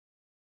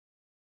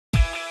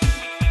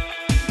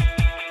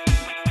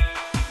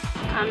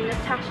I'm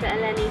Natasha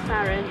Eleni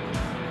Farrant.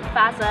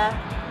 Fazza,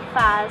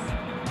 Faz,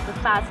 the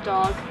Faz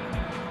dog,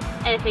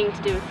 anything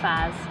to do with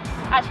Faz.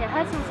 Actually, I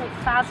heard someone say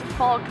Faz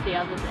fog the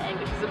other day,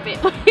 which is a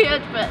bit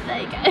weird, but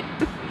there you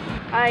go.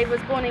 I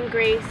was born in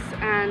Greece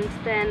and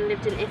then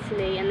lived in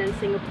Italy and then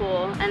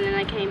Singapore, and then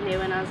I came here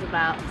when I was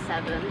about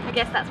 7. I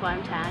guess that's why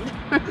I'm tanned.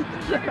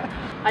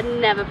 I'd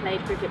never played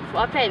cricket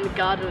before. I played in the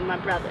garden with my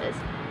brothers,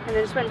 and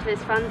then just went to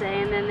this fun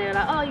day, and then they were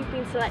like, oh, you've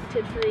been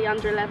selected for the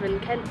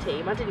under-11 Kent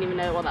team. I didn't even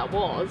know what that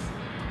was,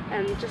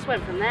 and just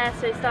went from there.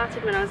 So I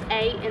started when I was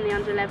 8 in the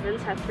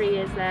under-11s, had 3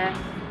 years there,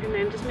 and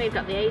then just moved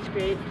up the age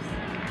groups.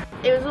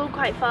 It was all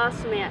quite fast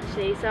for me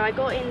actually, so I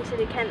got into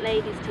the Kent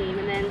ladies team,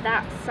 and then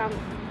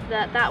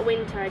that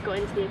winter I got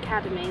into the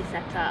academy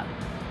set up,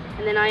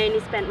 and then I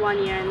only spent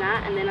 1 year in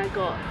that, and then I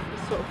got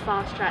sort of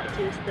fast-tracked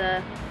into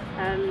the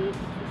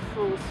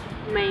full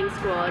main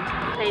squad.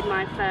 Played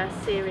my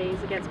first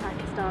series against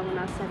Pakistan when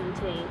I was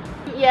 17.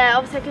 Yeah,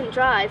 obviously I couldn't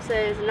drive, so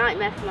it was a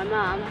nightmare for my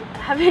mum,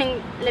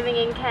 living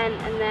in Kent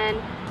and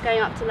then going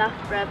up to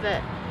Loughborough,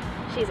 but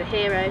she's a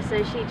hero,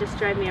 so she just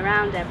drove me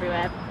around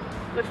everywhere.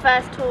 My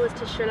first tour was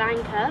to Sri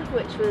Lanka,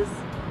 which was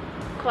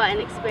quite an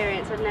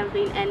experience. I've never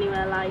been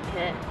anywhere like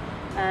it.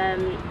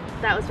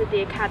 That was with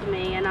the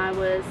academy, and I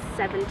was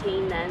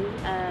 17 then,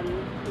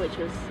 which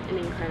was an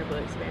incredible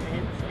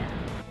experience. Yeah.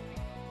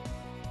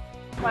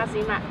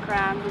 Wazzy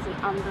Makram was an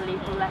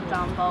unbelievable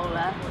left-arm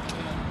bowler,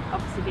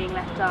 obviously being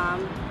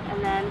left-arm,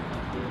 and then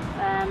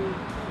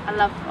I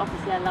love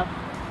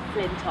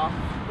Flintoff.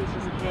 He's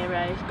just a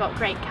hero. He's got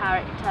great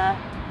character,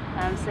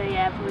 so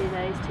yeah, probably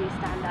those two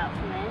stand out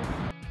for me.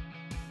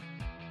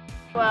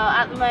 Well,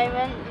 at the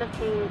moment,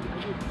 looking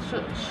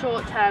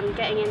short term,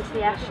 getting into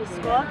the Ashes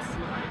squads,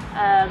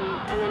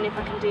 and then if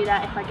I can do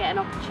that, if I get an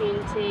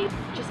opportunity,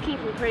 just keep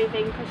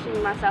improving,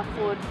 pushing myself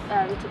forward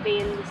to be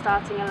in the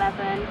starting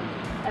 11,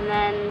 and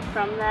then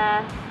from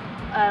there,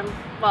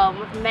 well,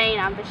 my main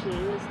ambition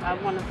is I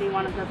want to be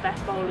one of the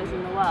best bowlers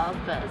in the world,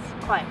 but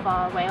it's quite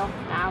far away off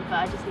now, but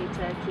I just need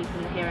to keep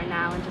in the here and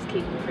now and just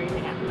keep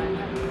improving at the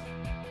moment.